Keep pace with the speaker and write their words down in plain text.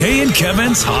and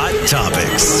Kevin's Hot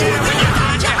Topics.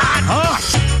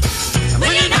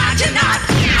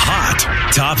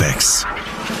 Hot Topics.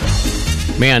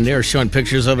 Man, they were showing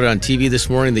pictures of it on TV this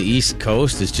morning. The East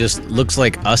Coast looks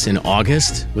like us in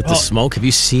August with the smoke. Have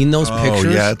you seen those pictures? Oh,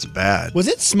 yeah, it's bad. Was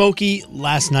it smoky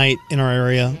last night in our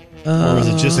area? Or was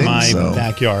it just my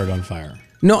backyard on fire?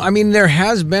 No, I mean, there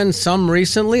has been some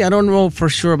recently. I don't know for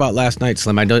sure about last night,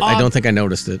 Slim. I don't think I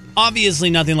noticed it.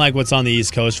 Obviously, nothing like what's on the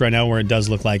East Coast right now, where it does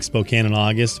look like Spokane in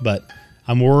August, but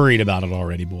I'm worried about it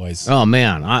already, boys. Oh,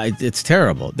 man, it's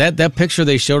terrible. That picture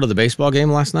they showed of the baseball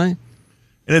game last night?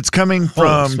 And it's coming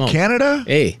from Canada?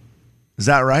 Hey. Is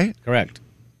that right? Correct.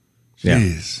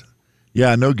 Jeez.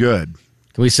 Yeah, no good.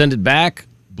 Can we send it back?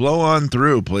 Blow on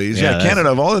through, please. Yeah, Canada,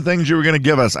 of all the things you were going to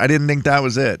give us, I didn't think that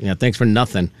was it. Yeah, thanks for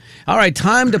nothing. All right,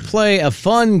 time to play a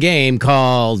fun game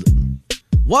called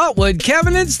What Would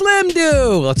Kevin and Slim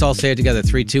Do? Let's all say it together.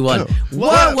 3, 2, 1.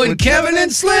 What would Kevin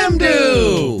and Slim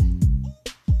do?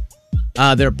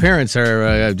 Their parents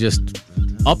are just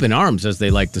up in arms, as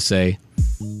they like to say.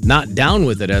 Not down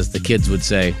with it, as the kids would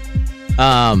say.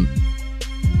 About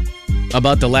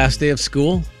the last day of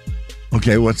school.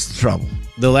 Okay, what's the trouble?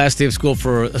 The last day of school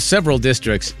for several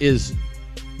districts is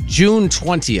June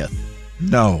 20th.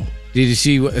 No. Did you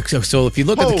see? So if you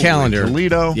look at the calendar.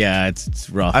 Toledo. Yeah, it's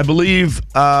rough. I believe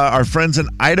our friends in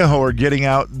Idaho are getting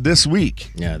out this week.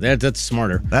 Yeah, that's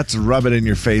smarter. That's rub it in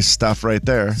your face stuff right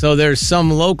there. So there's some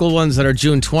local ones that are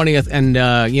June 20th, and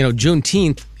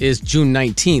Juneteenth is June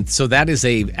 19th. So that is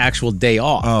a actual day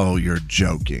off. Oh, you're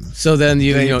joking. So then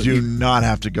you do not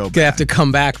have to go back. You have to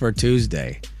come back for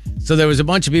Tuesday. So there was a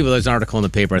bunch of people. There's an article in the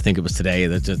paper, I think it was today,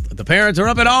 that just, the parents are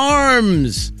up in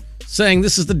arms, saying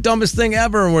this is the dumbest thing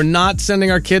ever, and we're not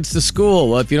sending our kids to school.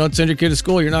 Well, if you don't send your kid to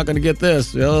school, you're not going to get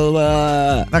this.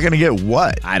 Not going to get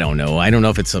what? I don't know. I don't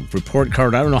know if it's a report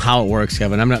card. I don't know how it works,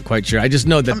 Kevin. I'm not quite sure. I just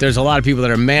know that there's a lot of people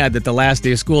that are mad that the last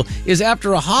day of school is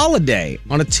after a holiday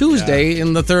on a Tuesday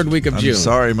in the third week of June. I'm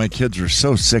sorry, my kids were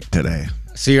so sick today.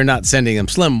 So you're not sending them.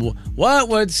 Slim, what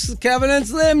would Kevin and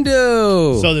Slim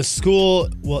do? So the school,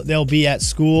 they'll be at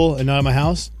school and not at my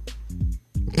house?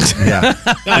 Yeah.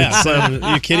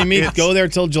 Are you kidding me? Go there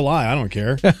till July. I don't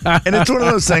care. And it's one of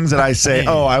those things that I say,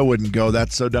 I wouldn't go.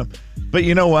 That's so dumb. But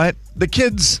you know what? The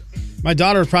kids... My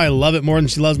daughter would probably love it more than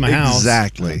she loves my house.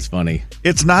 Exactly. It's funny.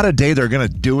 It's not a day they're going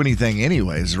to do anything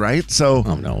anyways, right? So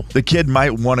the kid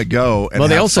might want to go. And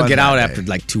they also get out after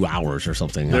like 2 hours or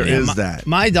something. There is that.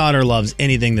 My daughter loves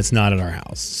anything that's not at our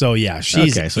house. So yeah,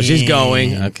 she's she's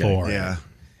going. Okay. Yeah.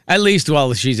 At least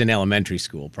while she's in elementary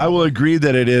school. Probably. I will agree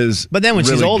that it is. But then when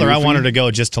really she's older, goofy. I want her to go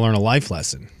just to learn a life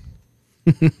lesson.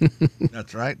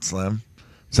 That's right, Slim.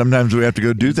 Sometimes we have to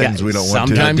go do things we don't want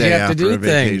to. Sometimes you have to do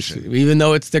things, even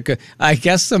though it's I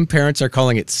guess some parents are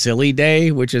calling it Silly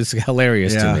Day, which is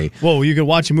hilarious to me. Whoa, you could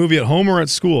watch a movie at home or at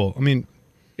school. I mean,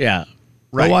 yeah.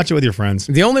 Right. Go watch it with your friends.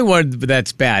 The only one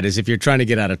that's bad is if you're trying to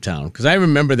get out of town. Because I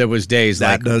remember there was days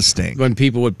that does stink when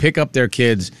people would pick up their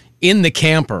kids in the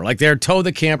camper, like they'd tow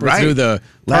the camper through the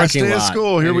parking lot. Last day of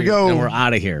school, here we go. And we're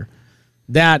out of here.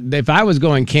 That if I was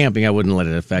going camping, I wouldn't let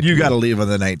it affect me. You got to leave on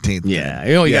the 19th. Yeah,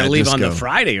 you got to leave on the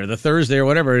Friday or the Thursday or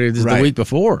whatever it is the week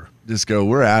before. Just go.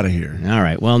 We're out of here. All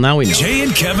right. Well, now we know. Jay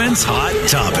and Kevin's Hot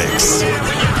Topics.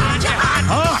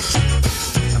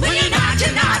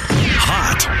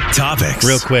 Hot Topics.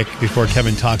 Real quick before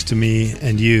Kevin talks to me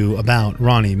and you about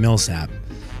Ronnie Millsap,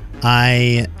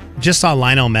 I just saw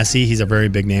Lionel Messi. He's a very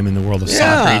big name in the world of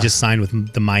soccer. He just signed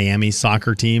with the Miami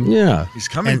soccer team. Yeah. He's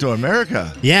coming to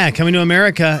America. Yeah, coming to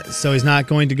America. So he's not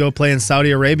going to go play in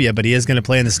Saudi Arabia, but he is going to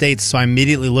play in the States. So I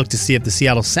immediately looked to see if the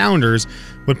Seattle Sounders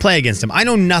would play against him. I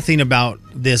know nothing about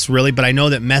this really, but I know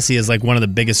that Messi is like one of the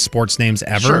biggest sports names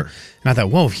ever. Sure. And I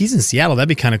thought, whoa, if he's in Seattle, that'd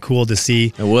be kind of cool to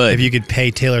see. It would. If you could pay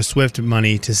Taylor Swift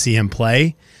money to see him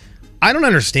play. I don't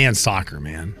understand soccer,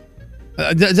 man.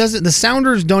 The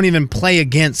Sounders don't even play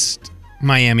against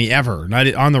Miami ever.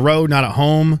 Not on the road, not at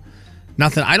home,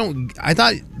 nothing. I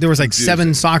thought there was like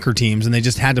 7 soccer teams and they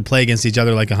just had to play against each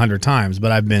other like 100 times,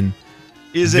 but I've been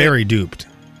very duped.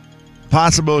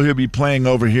 Possible he'll be playing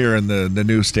over here in the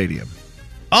new stadium.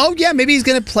 Oh, yeah, maybe he's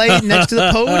going to play next to the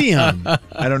podium.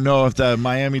 I don't know if the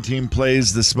Miami team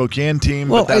plays the Spokane team.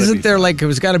 Well, but isn't there like,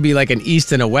 it's got to be like an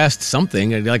East and a West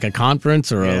something, like a conference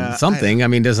or something. I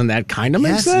mean, doesn't that kind of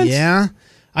make sense? Yeah.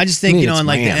 I just think, in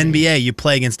like Miami. The NBA, you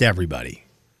play against everybody.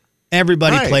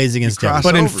 Everybody plays against everybody.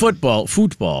 But in football,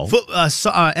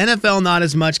 NFL not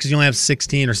as much because you only have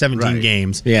 16 or 17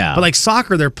 games. Yeah. But like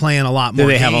soccer, they're playing a lot more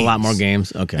Do they games. have a lot more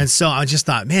games? Okay. And so I just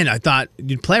thought, man, I thought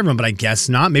you'd play everyone, but I guess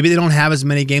not. Maybe they don't have as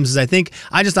many games as I think.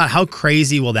 I just thought, how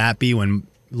crazy will that be when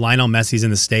Lionel Messi's in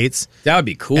the States? That would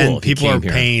be cool. And people are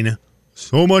paying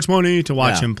so much money to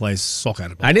watch Yeah. him play soccer.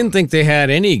 I didn't think they had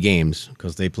any games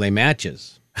because they play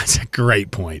matches. That's a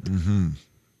great point. Mm-hmm.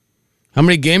 How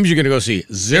many games are you going to go see?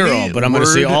 Zero, Any but I'm going to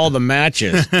see word- all the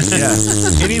matches.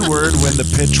 Yeah. Any word when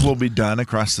the pitch will be done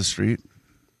across the street?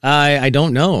 I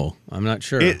don't know. I'm not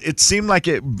sure. It seemed like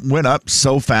it went up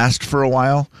so fast for a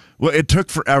while. Well, it took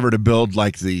forever to build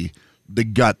like the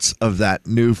guts of that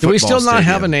new football Do we still not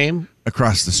have a stadium name?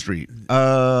 across the street?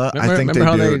 I think remember they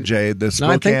how do, they- Jay. The No,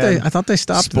 I think Spokane I thought they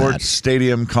stopped Sports that.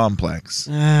 Stadium Complex.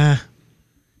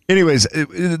 Anyways,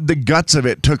 the guts of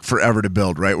it took forever to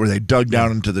build, right? Where they dug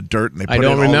down into the dirt and they I put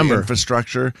don't in all remember. the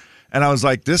infrastructure. And I was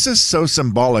like, this is so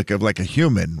symbolic of like a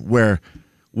human where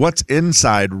what's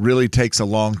inside really takes a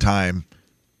long time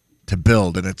to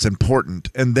build and it's important.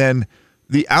 And then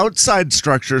the outside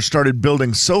structure started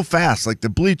building so fast, like the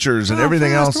bleachers and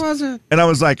everything fast else. was it? And I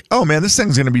was like, oh man, this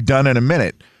thing's going to be done in a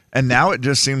minute. And now it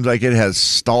just seems like it has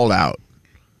stalled out.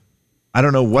 I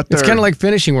don't know what It's they're kind of like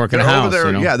finishing work in a they're house. over there.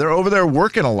 You know? Yeah, they're over there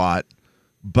working a lot.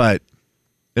 But,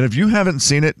 and if you haven't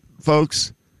seen it,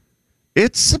 folks,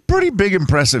 it's a pretty big,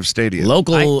 impressive stadium.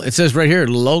 It says right here,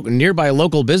 nearby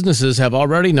local businesses have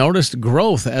already noticed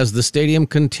growth as the stadium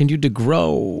continued to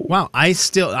grow. Wow, I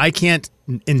can't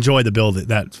enjoy the build at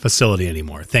that facility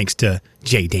anymore, thanks to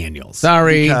Jay Daniels.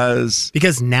 Sorry.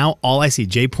 Because now all I see,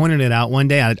 Jay pointed it out one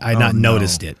day, I not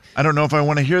noticed it. I don't know if I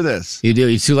want to hear this. You do.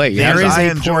 It's too late. There is I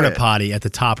a enjoy porta it. potty at the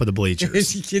top of the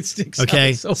bleachers. It sticks Okay,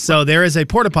 out so there is a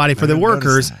porta potty for the didn't notice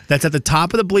workers that. that's at the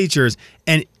top of the bleachers,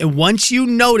 and once you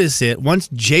notice it, once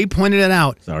Jay pointed it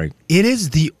out, Sorry. it is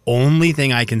the only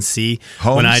thing I can see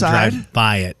Home when I side? drive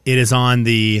by it. It is on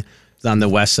the It's on the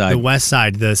west side. west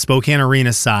side, the Spokane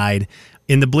Arena side,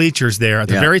 in the bleachers there, at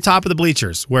the Yeah. very top of the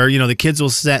bleachers, where the kids will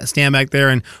stand back there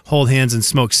and hold hands and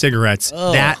smoke cigarettes.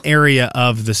 That area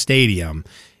of the stadium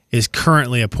is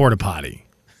currently a porta potty.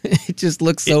 It just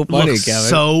looks so It funny, looks Kevin.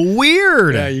 so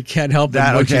weird. Yeah, you can't help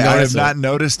That it once okay? you I have notice it. not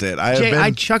noticed it. Jay,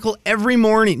 I chuckle every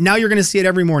morning. Now you're going to see it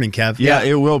every morning, Kev. Yeah,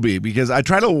 it will be because I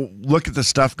try to look at the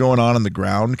stuff going on the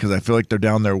ground because I feel like they're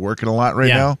down there working a lot right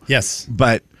now. Yes.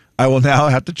 But I will now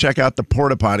have to check out the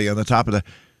porta potty on the top of the.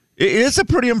 It is a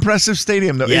pretty impressive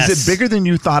stadium, though. Yes. Is it bigger than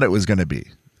you thought it was going to be?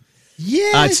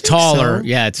 Yeah, It's taller.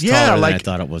 Yeah, it's taller than I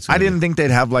thought it was. I gonna didn't be. think they'd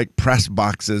have like press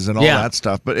boxes and all Yeah. that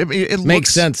stuff, but it Makes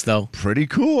looks sense, though. pretty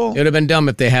cool. It would have been dumb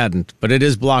if they hadn't, but it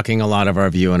is blocking a lot of our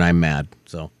view, and I'm mad.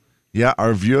 So Yeah,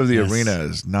 our view of the arena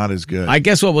is not as good. I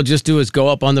guess what we'll just do is go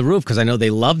up on the roof because I know they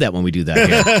love that when we do that here.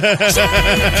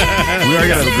 we are going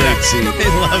to have a great seat. They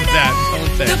love that,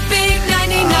 don't they? The big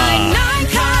 99.9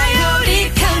 Coyote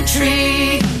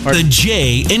Country. The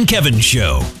Jay and Kevin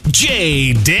Show.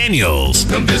 Jay Daniels.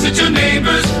 Come visit your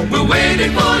neighbors, we're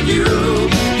waiting for you.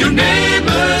 Your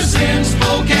neighbors in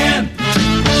Spokane.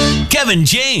 Kevin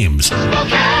James. You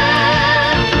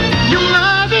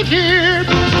love it here.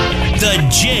 The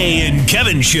Jay and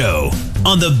Kevin Show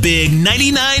on the Big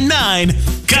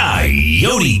 99.9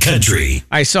 Coyote Country.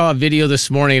 I saw a video this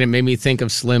morning and it made me think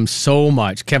of Slim so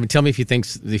much. Kevin, tell me if you think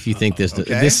this.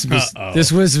 Okay.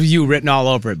 This was you written all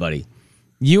over it, buddy.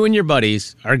 You and your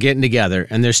buddies are getting together,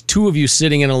 and there's two of you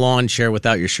sitting in a lawn chair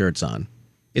without your shirts on.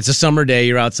 It's a summer day.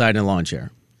 You're outside in a lawn chair,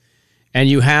 and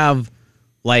you have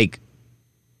like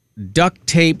duct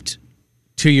taped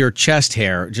to your chest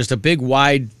hair, just a big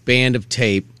wide band of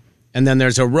tape, and then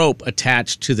there's a rope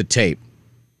attached to the tape.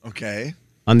 Okay.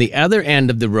 On the other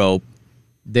end of the rope,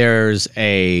 there's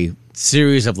a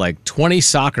series of like 20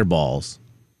 soccer balls.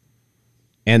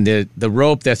 And the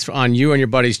rope that's on you and your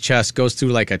buddy's chest goes through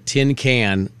like a tin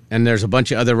can, and there's a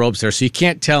bunch of other ropes there. So you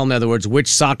can't tell, in other words, which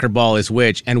soccer ball is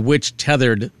which, and which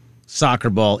tethered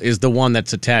soccer ball is the one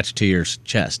that's attached to your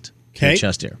chest. to Your Okay.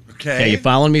 chest here. Okay. You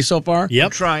following me so far? Yep.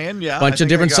 I'm trying, yeah. Bunch of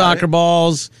different soccer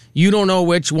balls. You don't know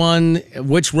which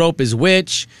rope is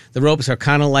which. The ropes are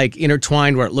kind of like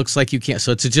intertwined where it looks like you can't.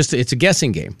 So it's a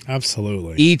guessing game.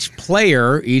 Absolutely. Each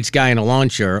player, each guy in a lawn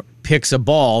chair, picks a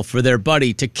ball for their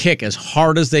buddy to kick as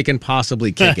hard as they can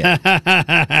possibly kick it.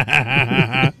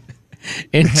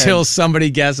 Until somebody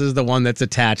guesses the one that's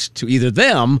attached to either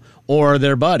them or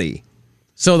their buddy.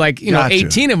 So Gotcha.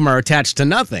 18 of them are attached to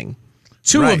nothing.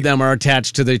 Two Right. of them are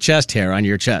attached to the chest hair on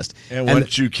your chest. And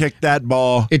once you kick that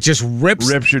ball, It just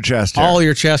rips your chest hair. all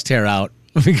your chest hair out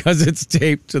because it's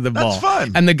taped to the ball.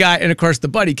 fun. And the guy, and of course, the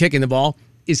buddy kicking the ball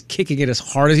is kicking it as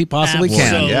hard as he possibly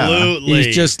can. yeah. Absolutely.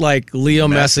 He's just like Leo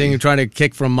Messy. Messing trying to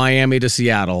kick from Miami to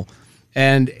Seattle.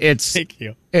 And it's Thank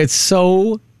you. it's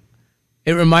so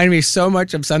It reminded me so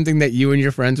much of something that you and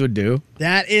your friends would do.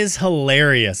 That is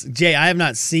hilarious. Jay, I have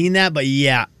not seen that, but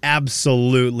yeah,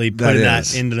 absolutely putting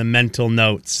that into the mental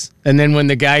notes. And then when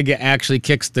the guy actually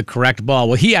kicks the correct ball,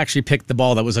 well, he actually picked the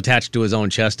ball that was attached to his own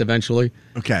chest eventually.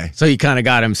 Okay. So he kind of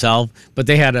got himself, but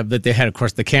they had, of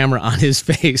course, the camera on his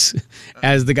face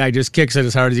as the guy just kicks it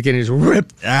as hard as he can and just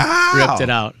ripped it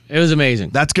out. It was amazing.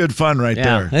 That's good fun right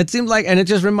there. It seemed like, and it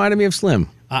just reminded me of Slim.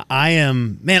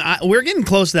 We're getting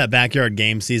close to that backyard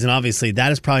game season. Obviously,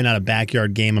 that is probably not a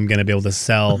backyard game I'm going to be able to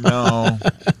sell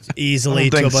easily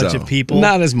to a bunch of people.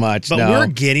 Not as much, but we're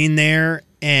getting there,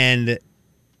 and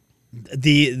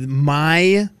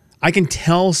I can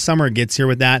tell summer gets here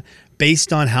with that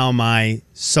based on how my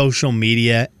social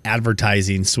media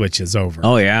advertising switches over.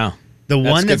 Oh yeah,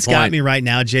 one that's got me right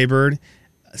now, Jay Bird.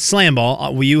 Slam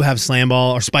ball. Will you have slam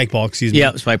ball or spike ball? Excuse me.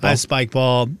 Yeah, spike ball. I have spike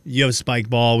ball. You have spike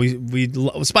ball.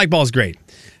 Spike ball is great.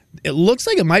 It looks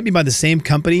like it might be by the same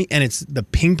company, and it's the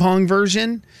ping pong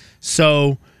version.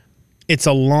 So it's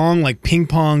a long, like ping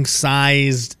pong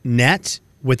sized net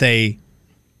with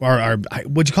or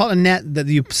would you call it a net that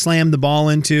you slam the ball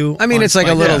into? I mean, it's like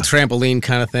a little trampoline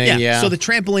kind of thing. Yeah. So the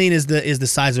trampoline is the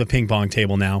size of a ping pong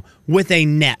table now with a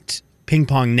net, ping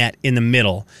pong net in the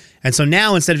middle. And so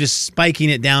now instead of just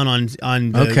spiking it down on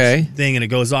the thing and it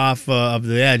goes off of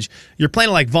the edge, you're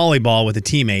playing like volleyball with a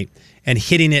teammate and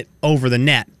hitting it over the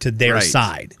net to their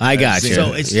side. I got you.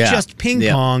 So it's just ping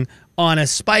pong on a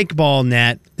spike ball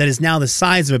net that is now the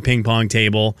size of a ping pong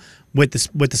table with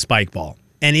the spike ball.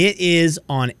 And it is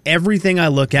on everything I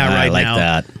look at right now. I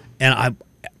like that. And I'm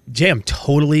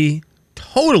totally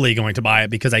going to buy it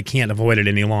because I can't avoid it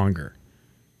any longer.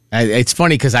 It's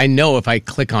funny because I know if I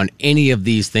click on any of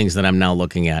these things that I'm now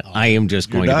looking at, I am just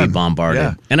going to be bombarded.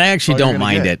 Yeah. And I actually don't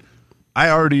mind it. I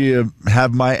already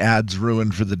have my ads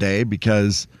ruined for the day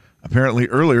because apparently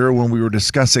earlier when we were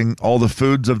discussing all the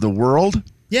foods of the world,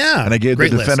 and I gave the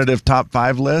definitive top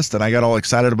 5 list, and I got all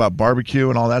excited about barbecue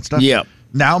and all that stuff. Yep.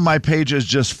 Now my page is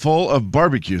just full of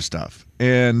barbecue stuff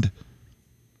and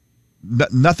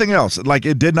nothing else. Like,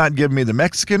 it did not give me the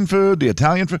Mexican food, the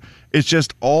Italian food. It's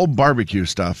just all barbecue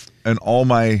stuff and all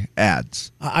my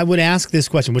ads. I would ask this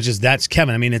question, that's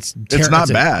Kevin. I mean, it's not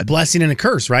bad. Blessing and a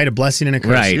curse, right? A blessing and a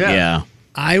curse. Right, yeah.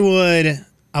 I would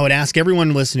ask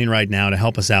everyone listening right now to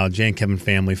help us out, Jay and Kevin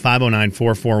family.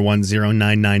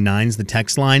 509-441-0999 is the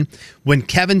text line. When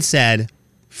Kevin said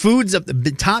foods of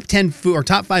the top 10 food or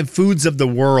top 5 foods of the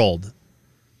world,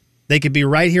 they could be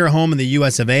right here at home in the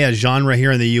US of A, a genre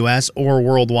here in the US, or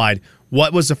worldwide.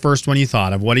 What was the first one you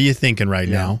thought of? What are you thinking right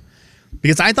now?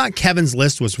 Because I thought Kevin's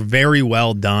list was very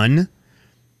well done.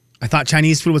 I thought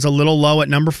Chinese food was a little low at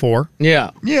number 4.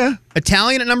 Yeah. Yeah.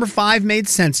 Italian at number 5 made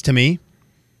sense to me.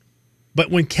 But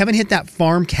when Kevin hit that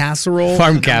farm casserole,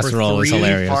 was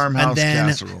hilarious. Farmhouse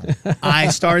casserole. I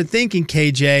started thinking,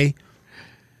 KJ,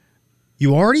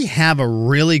 you already have a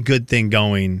really good thing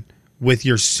going with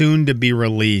your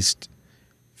soon-to-be-released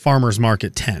farmer's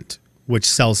market tent, which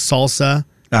sells salsa,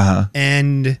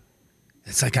 and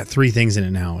it's like got 3 things in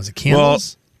it now. Is it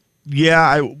candles? Well,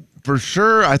 yeah, for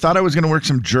sure. I thought I was going to work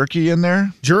some jerky in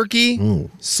there. Jerky,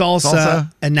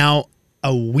 salsa, and now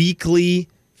a weekly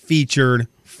featured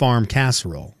farm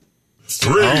casserole.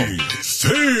 3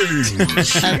 things.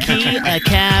 A key, a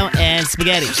cow, and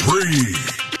spaghetti. 3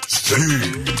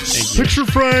 things. Picture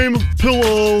frame,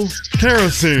 pillow,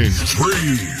 kerosene. 3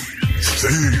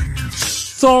 things.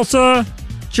 Salsa,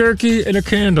 jerky, and a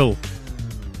candle.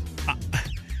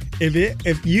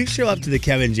 If you show up to the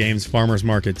Kevin James Farmer's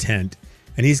Market tent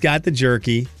and he's got the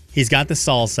jerky, he's got the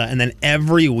salsa, and then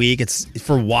every week it's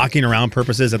for walking around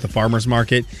purposes at the farmer's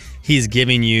market, he's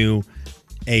giving you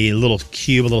a little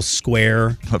cube, a little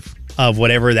square of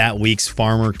whatever that week's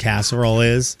farmer casserole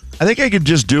is. I think I could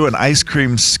just do an ice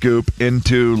cream scoop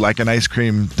into like an ice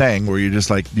cream thing where you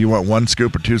just like, do you want 1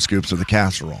 scoop or 2 scoops of the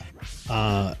casserole?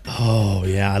 Oh,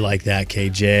 yeah, I like that,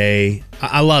 KJ.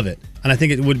 I love it. And I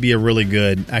think it would be a really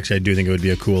good, actually, I do think it would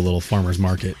be a cool little farmer's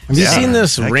market. Have you seen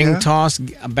this ring toss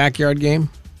backyard game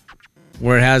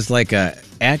where it has like a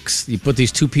X? You put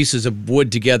these 2 pieces of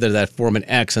wood together that form an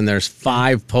X, and there's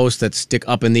 5 posts that stick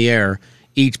up in the air.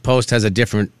 Each post has a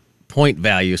different point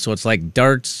value. So it's like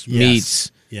darts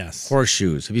meets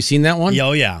horseshoes. Have you seen that one?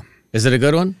 Oh, yeah. Is it a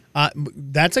good one?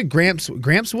 That's a Gramps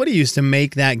Woody used to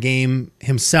make that game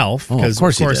himself because of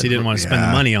course he didn't want to spend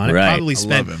the money on it. Right.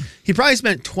 He probably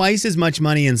spent twice as much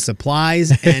money in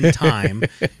supplies and time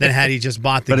than had he just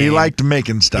bought the game. But he liked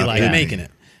making stuff. He liked making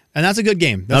it. And that's a good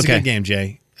game. That's a good game,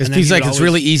 Jay. It And then seems he like would it's always-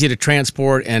 really easy to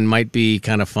transport and might be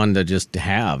kind of fun to just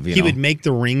have. He would make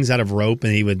the rings out of rope,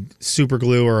 and he would super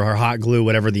glue or hot glue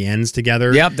whatever the ends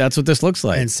together. Yep, that's what this looks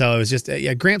like. And so it was just,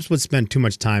 Gramps would spend too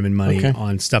much time and money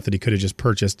on stuff that he could have just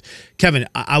purchased. Kevin,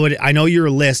 I know your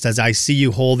list as I see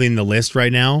you holding the list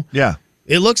right now. Yeah.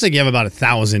 It looks like you have about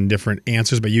 1,000 different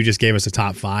answers, but you just gave us a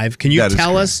top 5. Can you That is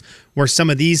tell correct. us where some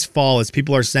of these fall as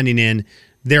people are sending in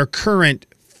their current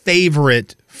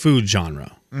favorite food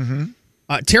genre? Mm-hmm.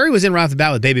 Terry was in right off the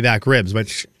bat with baby back ribs,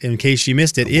 which, in case you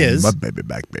missed it, is My baby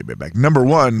back. Number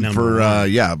one for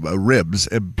ribs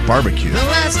and barbecue. the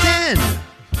last 10.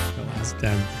 The last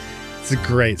 10. It's a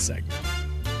great segment.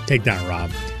 Take that, Rob.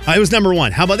 It was number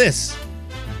 1. How about this?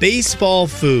 Baseball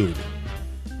food.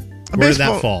 Where did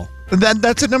that fall?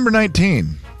 That's at number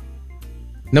 19.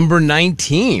 Number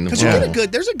 19. Because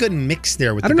there's a good mix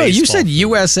there with I don't know. You said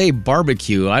USA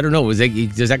barbecue. I don't know.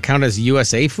 Does that count as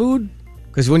USA food?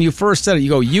 Because when you first said it, you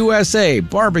go USA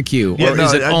barbecue, or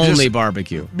is it only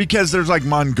barbecue? Because there's like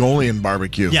Mongolian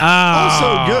barbecue. Yeah.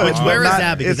 Also good. Where is but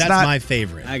that? Because it's that's my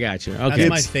favorite. I got you. That's Okay.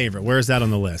 my favorite. Where is that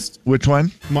on the list? Which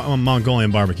one?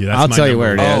 Mongolian barbecue. That's I'll my tell you number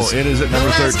where it one. is. Oh, it is at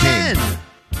number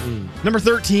 13. Number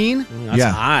 13? That's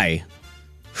Yeah. high.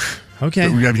 Okay.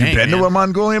 Have you Dang, been to man. a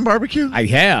Mongolian barbecue? I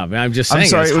have. I'm just saying. I'm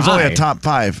sorry, it's it was only high. a top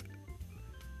 5.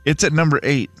 It's at number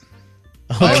 8.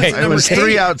 Okay. It was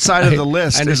 3 outside of the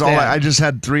list. I Is all understand. I just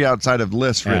had 3 outside of the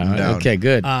list written down. Okay,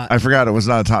 good. I forgot it was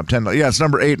not a top 10. Yeah, it's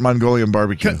number 8, Mongolian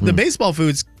barbecue. The baseball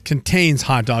foods contains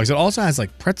hot dogs. It also has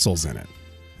like pretzels in it.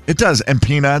 It does, and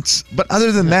peanuts. But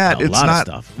other than that, a it's lot of not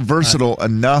stuff. versatile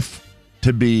enough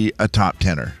to be a top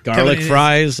 10er. Garlic Kevin,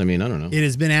 fries. I mean, I don't know. It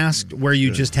has been asked where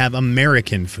you just have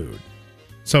American food.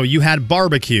 So you had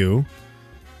barbecue,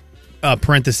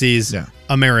 parentheses, Yeah.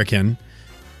 American,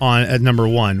 at number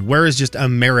 1. Where is just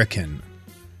American?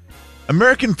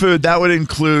 American food, that would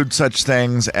include such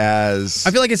things as...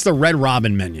 I feel like it's the Red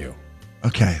Robin menu.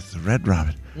 Okay, the Red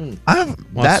Robin. Well,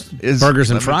 That it's is... burgers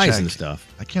and let me fries check. and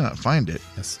stuff. I cannot find it.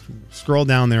 Yes. Scroll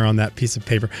down there on that piece of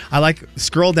paper.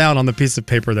 Scroll down on the piece of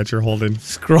paper that you're holding.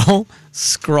 Scroll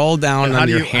down on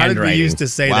your How did handwriting. we used to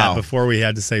say Wow. that before we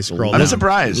had to say scroll I'm down?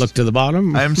 surprised. Look to the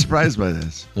bottom. I am surprised by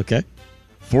this. Okay.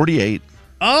 48.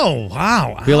 Oh,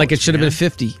 wow. I feel like it should have been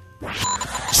 50. Well,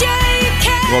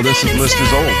 this list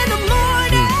is old.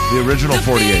 The original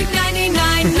 48.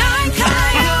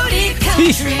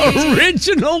 The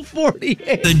original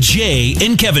 48. The Jay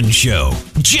and Kevin Show.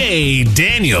 Jay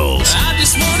Daniels. I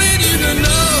just wanted you to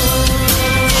know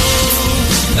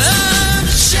I'm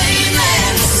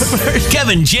shameless.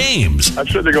 Kevin James. I'm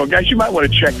sitting there going, guys, you might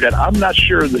want to check that. I'm not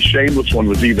sure the shameless one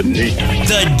was even me.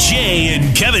 The Jay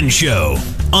and Kevin Show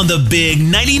on the Big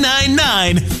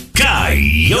 99.9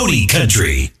 Coyote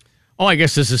Country. Oh, I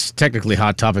guess this is technically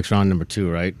Hot Topics round number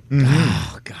 2, right? Mm-hmm.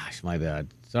 Oh, gosh, my bad.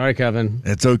 Sorry, Kevin.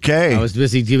 It's okay. I was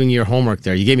busy doing your homework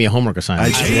there. You gave me a homework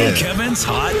assignment. I Jay did. and Kevin's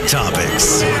Hot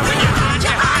Topics.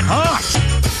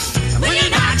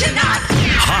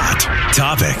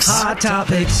 Hot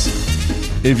Topics.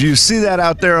 If you see that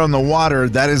out there on the water,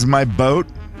 that is my boat,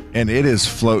 and it is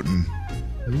floating.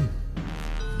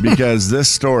 Because this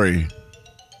story,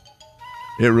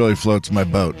 it really floats my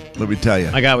boat. Let me tell you.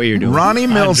 I got what you're doing. Ronnie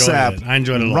enjoyed Millsap. it. I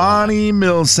enjoyed it a lot. Ronnie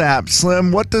Millsap.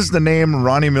 Slim, what does the name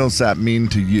Ronnie Millsap mean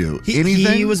to you?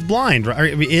 Anything? He was blind.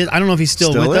 Right? I don't know if he's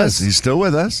still Still with is. us. He's still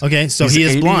with us. Okay, so He's he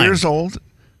is 80 blind. years old.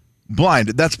 Blind.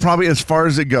 That's probably as far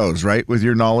as it goes, right? With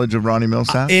your knowledge of Ronnie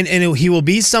Millsap? And he will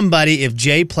be somebody, if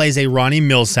Jay plays a Ronnie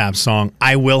Millsap song,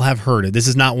 I will have heard it. This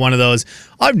is not one of those,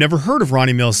 I've never heard of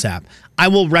Ronnie Millsap. I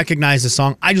will recognize the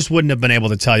song. I just wouldn't have been able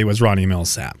to tell you it was Ronnie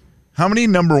Millsap. How many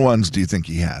number ones do you think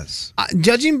he has?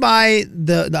 Judging by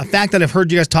the fact that I've heard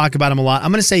you guys talk about him a lot,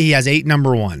 I'm going to say he has 8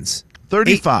 number ones.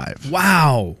 35.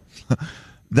 Wow.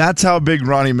 That's how big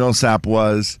Ronnie Millsap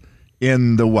was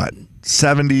in the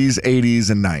 70s, 80s,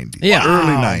 and 90s. Yeah.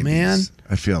 Early Wow, 90s, man.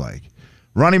 I feel like.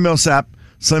 Ronnie Millsap,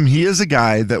 Slim, he is a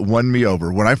guy that won me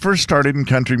over. When I first started in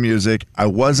country music,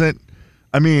 it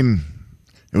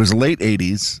was late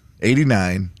 80s,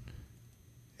 89,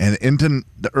 and into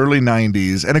the early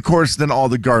 90s. And of course, then all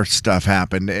the Garth stuff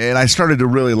happened, and I started to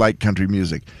really like country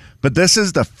music. But this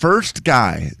is the first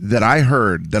guy that I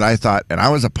heard that I thought, and I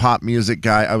was a pop music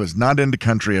guy, I was not into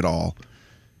country at all.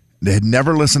 They had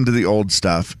never listened to the old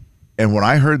stuff. And when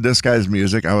I heard this guy's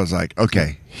music, I was like,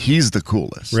 okay, he's the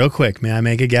coolest. Real quick, may I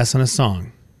make a guess on a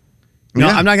song? No,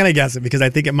 Yeah. I'm not going to guess it because I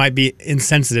think it might be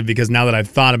insensitive because now that I've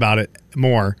thought about it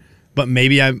more, but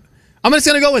maybe I'm just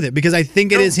going to go with it because I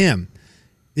think it is him.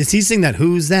 Does he sing that,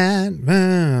 who's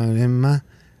that?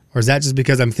 Or is that just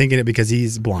because I'm thinking it because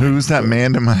he's blind? Who's that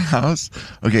man in my house?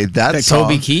 Okay, that Like song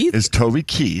Toby Keith? is Toby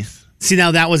Keith. See,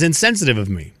 now that was insensitive of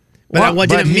me. But I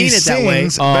didn't he mean it that way.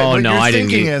 sings, Oh, but no, your I didn't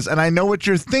thinking mean- is, and I know what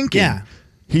you're thinking. Yeah.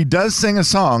 He does sing a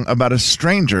song about a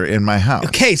stranger in my house.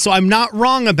 Okay, so I'm not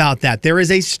wrong about that. There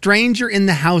is a Stranger in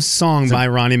the House song by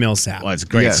Ronnie Millsap. Well, it's a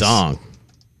great Yes. song.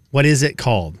 What is it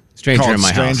called? Stranger Called in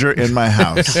my Stranger in My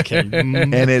House.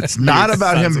 And it's not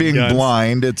about him Sons of being guns.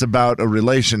 blind. It's about a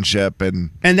relationship. And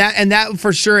that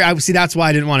for sure. That's why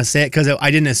I didn't want to say it, because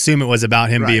I didn't assume it was about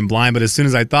him being blind. But as soon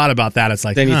as I thought about that, it's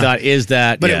like Then you thought, is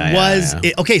that? But yeah, it was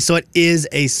yeah. okay. So it is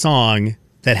a song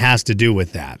that has to do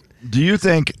with that. do you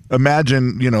think,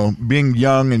 imagine, being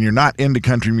young and you're not into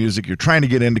country music, you're trying to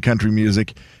get into country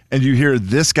music, and you hear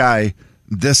this guy,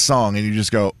 this song, and you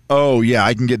just go, oh, yeah,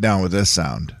 I can get down with this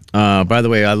sound. By the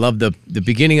way, I love the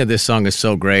beginning of this song is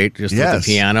so great. Just with Yes.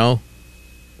 the piano.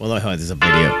 Well, there's a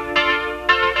video.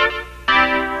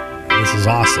 This is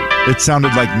awesome. It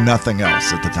sounded like nothing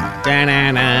else at the time.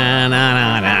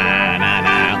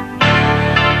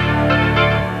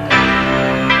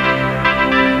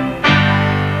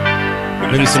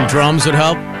 Maybe some drums would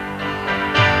help.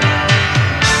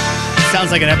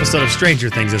 Sounds like an episode of Stranger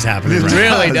Things is happening. It Right?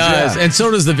 really does. yeah. And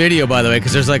so does the video, by the way,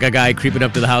 because there's like a guy creeping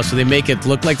up to the house, so they make it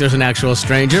look like there's an actual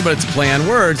stranger, but it's a play on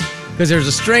words because there's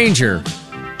a stranger.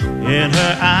 In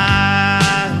her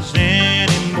eyes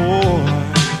anymore.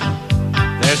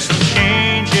 There's some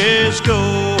changes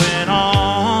going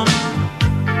on.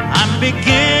 I'm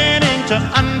beginning to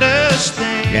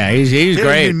understand. Yeah, he's He had a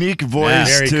great. unique voice, Yeah,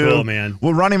 very too. cool, man.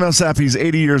 Well, Ronnie Millsap, he's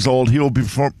 80 years old. He will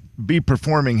be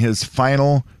performing his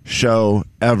final show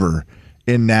ever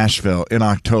in Nashville in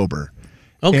October.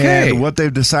 Okay. And what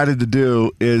they've decided to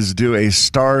do is do a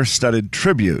star-studded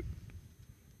tribute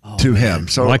to him.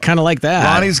 So Well, I kind of like that.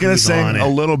 Ronnie's going to He's on sing it. a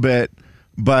little bit,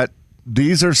 but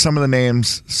these are some of the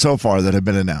names so far that have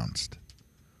been announced.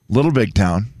 Little Big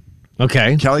Town,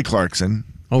 Okay. Kelly Clarkson,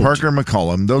 Oh. Parker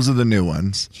McCollum. Those are the new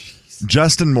ones.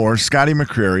 Justin Moore, Scotty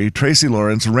McCreery, Tracy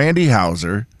Lawrence, Randy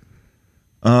Houser.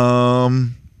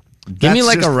 Give me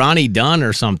like a Ronnie Dunn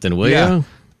or something, will you?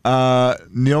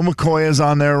 Neil McCoy is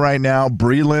on there right now.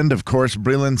 Breland, of course.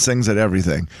 Breland sings at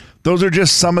everything. Those are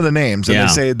just some of the names. And Yeah.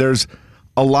 they say there's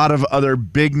a lot of other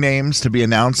big names to be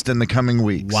announced in the coming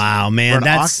weeks. Wow, man, For an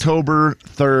that's October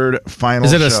 3rd final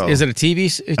Is it show. a TV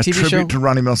a TV tribute show? to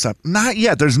Ronnie Millsap? Not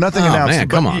yet. There's nothing Oh, announced. man,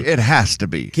 but come on. It has to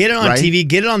be. get it on right? TV,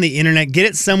 get it on the internet, get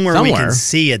it somewhere we Somewhere. can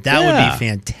see it. That would Yeah. be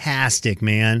fantastic,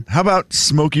 man. How about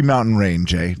Smoky Mountain Rain,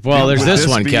 Jay? Well, there's Would this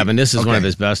one, be- Kevin. This is one Okay. of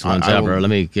his best ones I will- ever. Let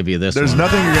me give you this There's one.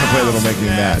 nothing you're going to play that'll make me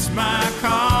mad. That's my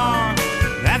car.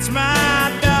 That's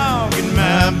my dog in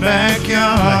my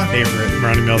backyard. My favorite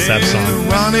Ronnie Millsap song.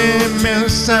 Ronnie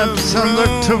Millsap, son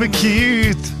of Toby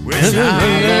Keith.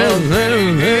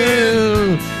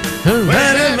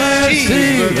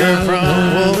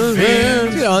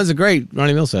 You know, it's a great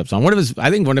Ronnie Millsap song. I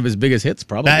think one of his biggest hits,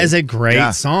 probably. That is a great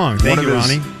Yeah. song. One Thank of you, his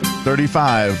Ronnie.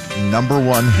 35 number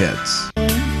one hits.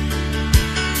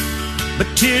 But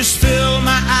tears filled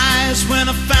my eyes when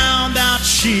I found out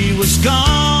she was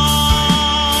gone.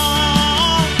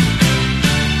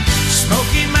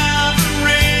 Smoky Mountain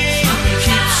rain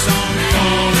keeps on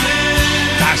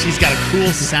falling. Gosh, he's got a cool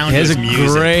sound to It's his a music.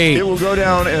 great. It will go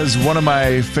down as one of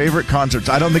my favorite concerts.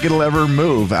 I don't think it'll ever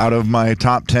move out of my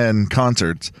top 10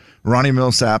 concerts. Ronnie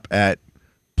Millsap at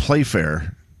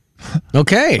Playfair.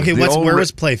 Okay. Okay, The old where ra-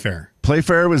 was Playfair?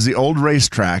 Playfair was the old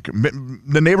racetrack,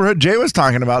 the neighborhood Jay was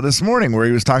talking about this morning, where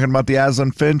he was talking about the Aslan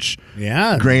Finch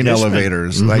Yeah, grain Dishman.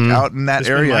 elevators, like out in that Dishman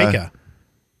area.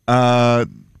 Micah.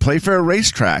 Playfair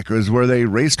Racetrack was where they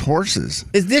raced horses.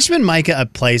 Is Dishman Micah a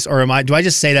place, or do I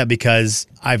just say that because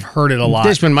I've heard it a lot?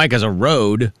 Dishman Mike is a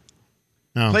road.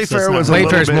 No, so Playfair it's not was right. a little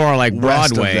Playfair's bit more like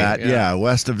west Broadway. of that. Yeah. Yeah,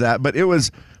 west of that. But it was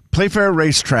Playfair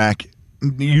Racetrack.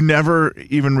 You never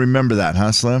even remember that,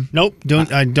 huh, Slim? Nope,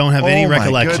 I don't have any Oh, my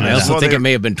recollection I goodness. of also that. think it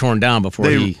may have been torn down before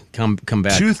they- he come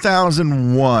back.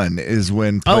 2001 is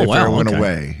when Oh, Playfair wow, went okay.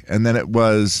 away. And then it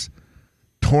was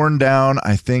torn down,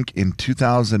 I think, in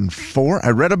 2004. I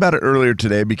read about it earlier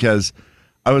today because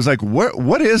I was like,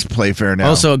 what is Playfair now?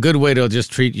 Also, a good way to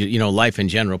just treat life in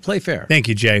general. Playfair. Thank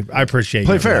you, Jay. I appreciate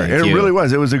Playfair. you. It you. really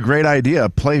was. It was a great idea,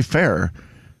 Playfair.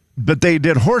 But they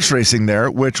did horse racing there,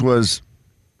 which was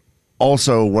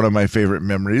also one of my favorite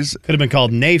memories. Could have been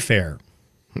called Nayfair.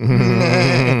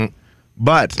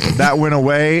 But that went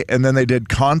away, and then they did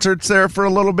concerts there for a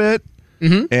little bit.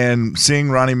 Mm-hmm. And seeing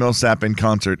Ronnie Millsap in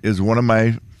concert is one of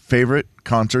my favorite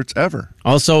concerts ever.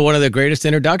 Also, one of the greatest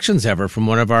introductions ever from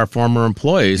one of our former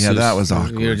employees. Yeah, who's, that was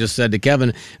awkward. Just said to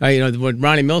Kevin, when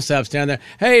Ronnie Millsap's down there,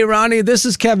 hey, Ronnie, this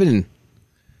is Kevin.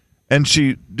 And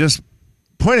she just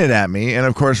pointed at me, and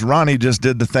of course Ronnie just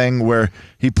did the thing where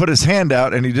he put his hand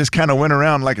out and he just kind of went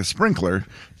around like a sprinkler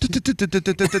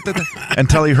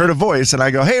until he heard a voice, and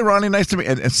I go, "Hey, Ronnie, nice to meet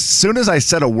you." And as soon as I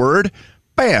said a word,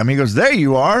 bam, he goes, "There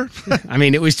you are." I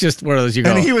mean, it was just one of those. You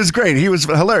go, and he was great. He was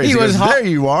hilarious. He was goes, "There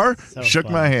you are." So Shook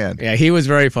fun. my hand. Yeah, he was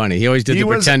very funny. He always did the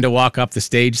pretend to walk up the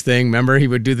stage thing. Remember, he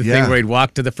would do the thing where he'd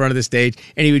walk to the front of the stage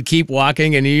and he would keep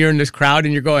walking, and you're in this crowd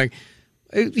and you're going,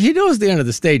 he knows the end of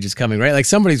the stage is coming, right? Like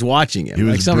somebody's watching him. He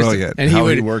was brilliant. And How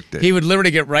he worked it. He would literally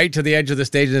get right to the edge of the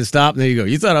stage and then stop, and then you go,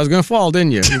 "You thought I was going to fall,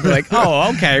 didn't you?" You'd be like, "Oh,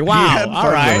 okay, He wow, had all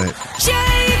fun right." with it.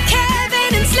 Jay,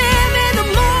 Kevin, and Slim in the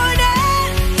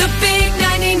morning. The big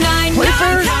 99.9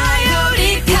 Playfair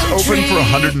Coyote Country. Open for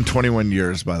 121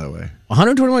 years, by the way.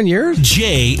 121 years?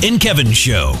 Jay and Kevin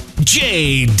Show.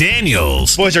 Jay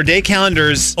Daniels. Boys, are day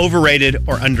calendars overrated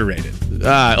or underrated?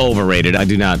 Overrated. I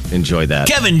do not enjoy that.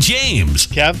 Kevin James.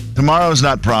 Kev? Tomorrow's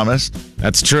not promised.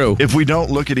 That's true. If we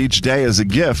don't look at each day as a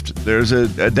gift, there's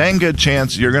a dang good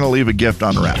chance you're going to leave a gift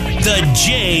unwrapped. The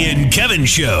Jay and Kevin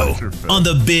Show on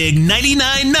the big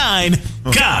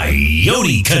 99.9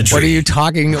 Coyote Country. What are you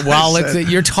talking while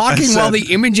you're talking while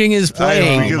the imaging is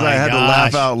playing? Because I had to gosh.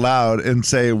 laugh out loud and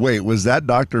say, "Wait, was that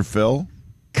Dr. Phil?"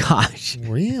 Gosh.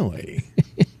 Really?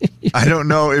 I don't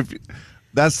know if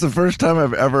that's the first time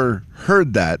I've ever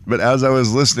heard that, but as I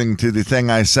was listening to the thing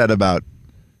I said about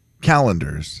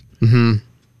calendars,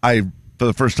 I, for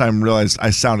the first time, realized I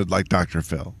sounded like Dr.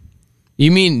 Phil. You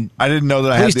mean I didn't know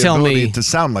that I had Please the tell ability me- to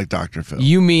sound like Dr. Phil.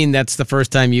 you mean that's the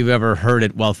first time you've ever heard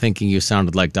it while thinking you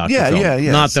sounded like Dr. Yeah, Phil? yeah,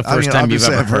 yeah. Not the first time you've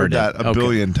obviously ever I've heard it. that a Okay.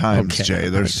 billion times, Okay. Jay.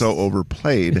 They're so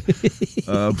overplayed.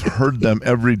 I've heard them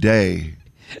every day.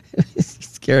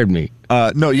 Scared me.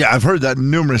 No, yeah, I've heard that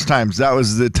numerous times. That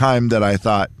was the time that I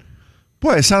thought,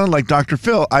 boy, I sounded like Dr.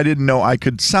 Phil. I didn't know I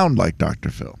could sound like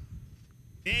Dr. Phil.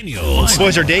 Daniels.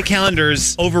 Boys, are day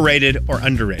calendars overrated or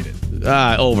underrated?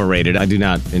 Overrated. I do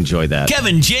not enjoy that.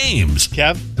 Kevin James.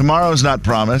 Kev? Tomorrow's not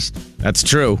promised. That's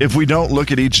true. If we don't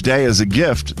look at each day as a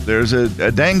gift, there's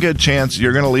a dang good chance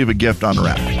you're going to leave a gift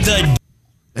unwrapped. The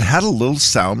It had a little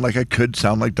sound like I could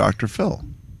sound like Dr. Phil.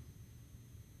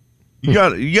 You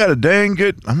got a dang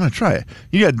good. I'm going to try it.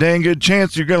 You got a dang good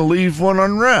chance you're going to leave one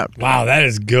unwrapped. Wow, that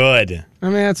is good. I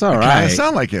mean, that's all I right.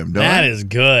 sound like him, don't That I? is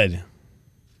good.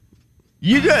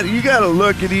 You got to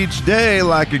look at each day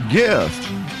like a gift.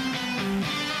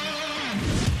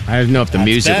 I don't know if the That's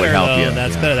music would better, help though. you.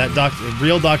 That's Yeah. better. That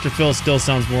real Dr. Phil still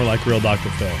sounds more like real Dr.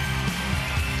 Phil.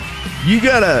 You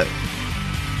got to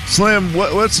Slim,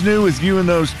 what's new with you and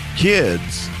those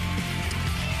kids?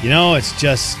 You know, it's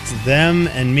just them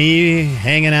and me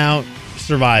hanging out,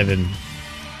 surviving.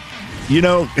 You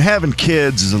know, having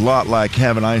kids is a lot like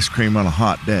having ice cream on a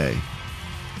hot day.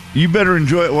 You better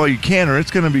enjoy it while you can, or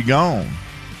it's going to be gone.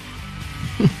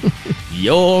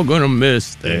 You're gonna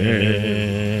miss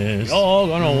this. You're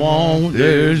gonna want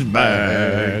this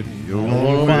back. You're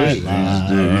gonna miss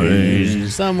these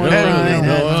days. Somewhere right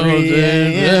at 3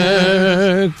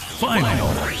 a.m. final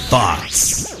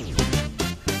thoughts.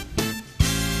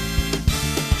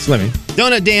 Slimmy.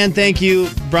 Donut Dan, thank you.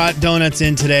 Brought donuts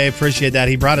in today. Appreciate that.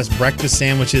 He brought us breakfast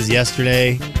sandwiches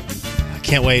yesterday. I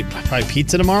can't wait. Probably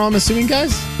pizza tomorrow, I'm assuming,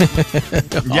 guys.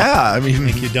 Yeah, I mean,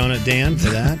 Thank you, Donut Dan, for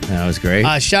that. That was great.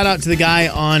 Shout out to the guy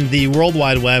on the World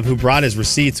Wide Web who brought his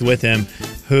receipts with him,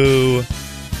 who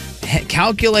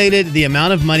calculated the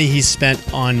amount of money he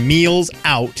spent on meals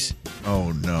out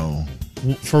oh no.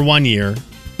 for 1 year,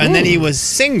 and then he was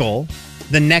single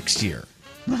the next year.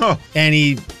 Oh, And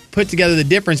he put together the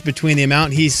difference between the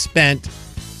amount he spent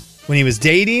when he was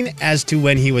dating as to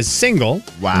when he was single.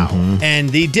 wow. And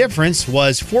the difference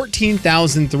was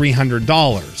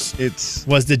 $14,300 It's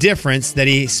was the difference that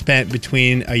he spent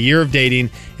between a year of dating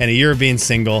and a year of being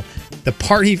single. The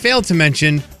part he failed to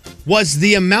mention was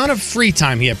the amount of free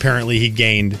time he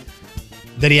gained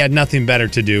that he had nothing better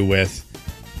to do with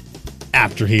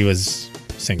after he was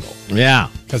single. yeah.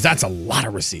 Because that's a lot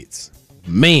of receipts.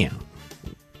 Man.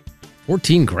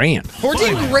 14 grand.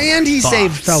 14 grand he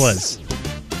saved, fellas.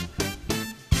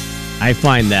 I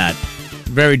find that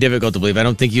very difficult to believe. I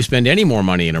don't think you spend any more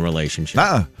money in a relationship.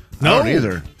 I don't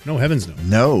either. No, heavens no.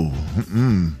 No.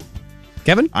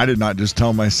 Kevin? I did not just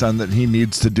tell my son that he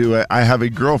needs to do it. I have a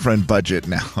girlfriend budget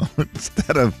now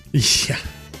instead of. Yeah.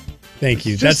 Thank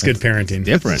you. That's good parenting.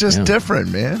 Different. It's just yeah.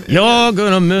 different, man. You're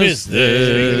gonna miss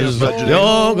this.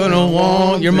 You're gonna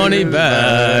want your money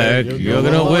back. You're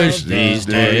gonna wish these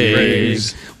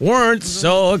days weren't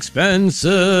so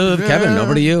expensive. Kevin,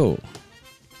 over to you.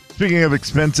 Speaking of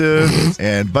expensive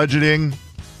and budgeting,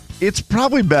 it's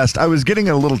probably best. I was getting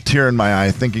a little tear in my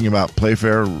eye thinking about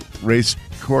Playfair race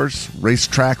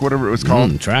racetrack, whatever it was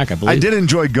called. Track, I believe. I did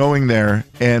enjoy going there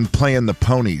and playing the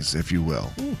ponies, if you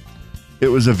will. Ooh. It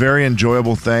was a very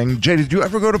enjoyable thing. Jay, did you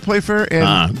ever go to Playfair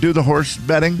and do the horse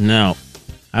betting? No.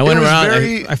 I went around.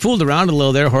 I fooled around a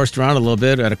little there, horsed around a little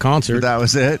bit at a concert. That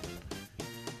was it.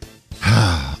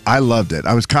 I loved it.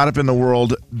 I was caught up in the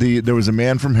world. There was a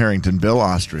man from Harrington, Bill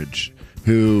Ostrich,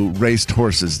 who raced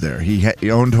horses there. He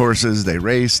owned horses. They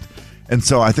raced. And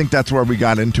so I think that's where we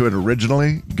got into it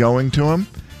originally, going to him.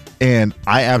 And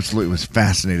I absolutely was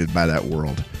fascinated by that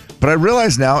world. But I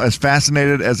realize now, as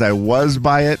fascinated as I was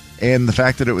by it and the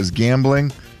fact that it was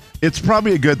gambling, it's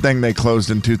probably a good thing they closed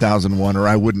in 2001 or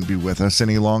I wouldn't be with us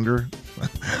any longer.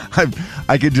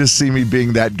 I could just see me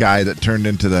being that guy that turned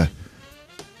into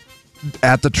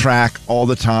at the track all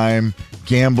the time,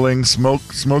 gambling,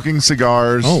 smoking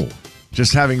cigars,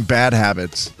 just having bad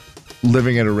habits,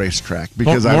 living at a racetrack.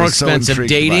 Because more I was expensive so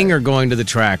dating or going to the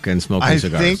track and smoking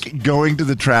cigars? I think going to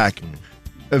the track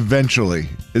eventually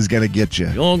is going to get you.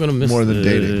 You're going to miss more than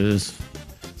dating.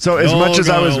 So as much as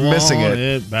I was missing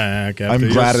it, back I'm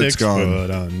glad it's gone. 6 foot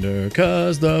under,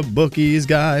 'cause the bookies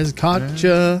guys caught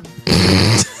ya.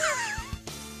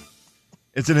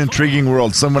 It's an intriguing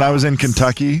world. So when I was in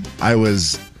Kentucky,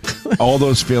 all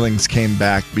those feelings came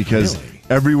back because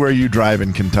everywhere you drive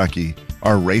in Kentucky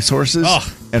are racehorses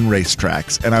and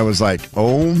racetracks. And I was like,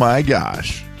 oh my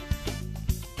gosh.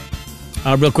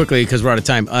 Real quickly, because we're out of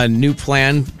time. A new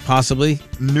plan, possibly?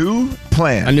 New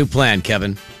plan? A new plan,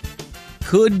 Kevin.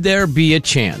 Could there be a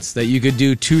chance that you could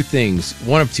do two things?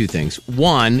 One of two things.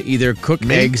 One, either cook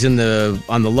eggs on the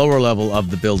lower level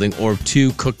of the building, or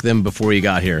two, cook them before you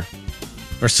got here.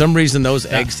 For some reason, those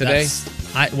eggs today.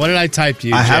 What did I type to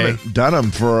you, Jay? I haven't done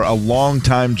them for a long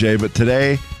time, Jay, but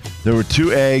today there were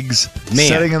 2 eggs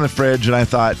sitting in the fridge, and I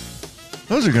thought,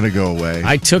 those are going to go away.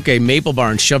 I took a maple bar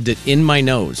and shoved it in my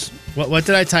nose. What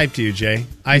did I type to you, Jay?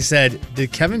 I said,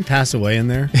 did Kevin pass away in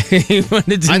there? He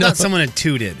wanted to know. I thought someone had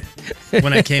tooted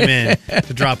when I came in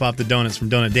to drop off the donuts from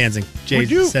Donut Dancing. Jay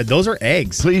said, those are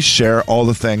eggs. Please share all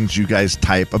the things you guys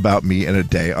type about me in a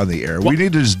day on the air. We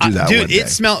need to just do that one day. Dude, it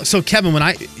smelled... So, Kevin,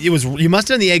 you must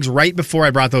have done the eggs right before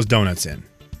I brought those donuts in.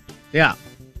 Yeah.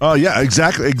 Oh, yeah,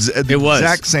 exactly. It was.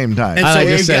 Exact same time.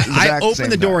 And so I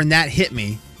opened the door and that hit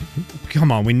me.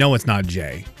 Come on, we know it's not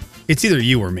Jay. It's either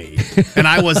you or me. And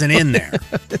I wasn't in there.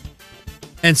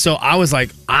 And so I was like,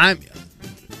 I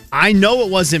know it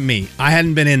wasn't me. I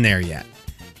hadn't been in there yet.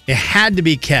 It had to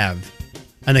be Kev.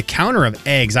 And the counter of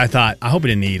eggs, I thought, I hope he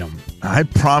didn't eat them. I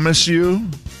promise you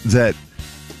that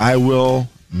I will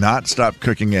not stop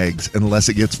cooking eggs unless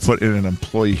it gets put in an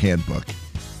employee handbook.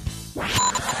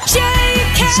 So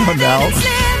now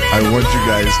I want you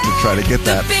guys to try to get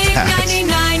that passed.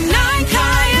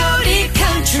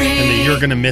 And that you're going to miss